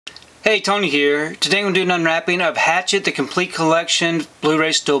Hey, Tony here. Today I'm going to do an unwrapping of Hatchet, the complete collection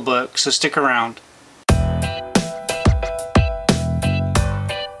Blu-ray Steelbook, so stick around.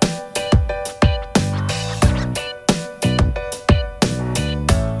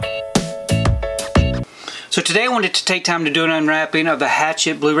 So today I wanted to take time to do an unwrapping of the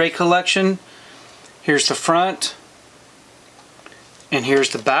Hatchet Blu-ray collection. Here's the front, and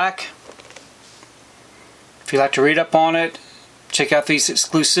here's the back. If you'd like to read up on it, check out these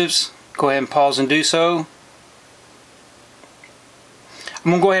exclusives, go ahead and pause and do so.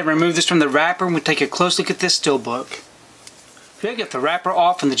 I'm going to go ahead and remove this from the wrapper and we'll take a close look at this Steelbook. Okay, get the wrapper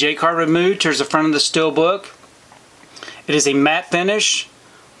off and the J-card removed. Here's the front of the Steelbook. It is a matte finish,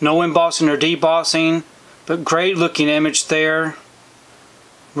 no embossing or debossing, but great looking image there.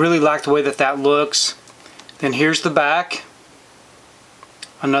 Really like the way that looks. Then here's the back.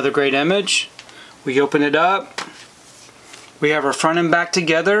 Another great image. We open it up. We have our front and back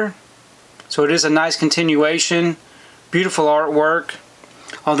together, so it is a nice continuation. Beautiful artwork.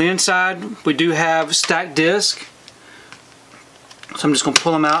 On the inside we do have stacked disc, so I'm just going to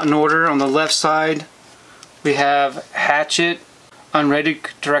pull them out in order. On the left side we have Hatchet Unrated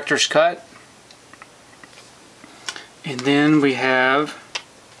Director's Cut, and then we have,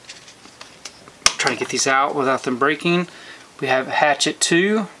 try to get these out without them breaking, we have Hatchet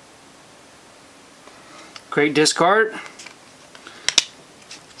 2. Great disc art.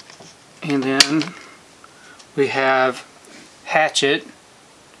 And then we have Hatchet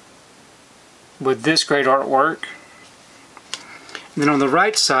with this great artwork. And then on the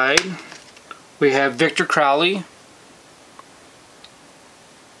right side we have Victor Crowley.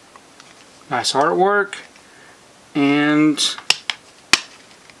 Nice artwork. And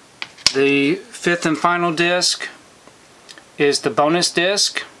the fifth and final disc is the bonus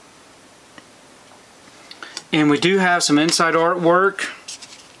disc. And we do have some inside artwork.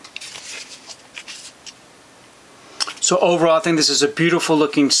 So overall, I think this is a beautiful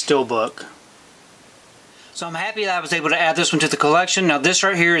looking Steelbook. So I'm happy that I was able to add this one to the collection. Now this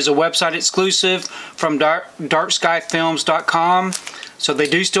right here is a website exclusive from darkskyfilms.com. So they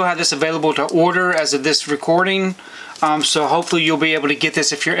do still have this available to order as of this recording. So hopefully you'll be able to get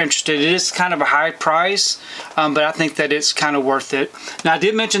this if you're interested. It is kind of a high price, but I think that it's kind of worth it. Now I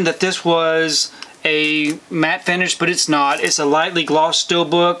did mention that this was a matte finish, but it's not. It's a lightly glossed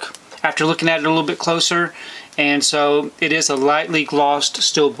Steelbook after looking at it a little bit closer. And so it is a lightly glossed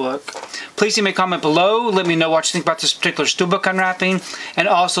Steelbook. Please leave me a comment below. Let me know what you think about this particular Steelbook unwrapping. And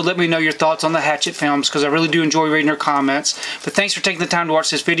also let me know your thoughts on the Hatchet films, because I really do enjoy reading your comments. But thanks for taking the time to watch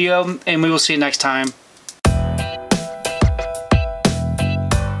this video, and we will see you next time.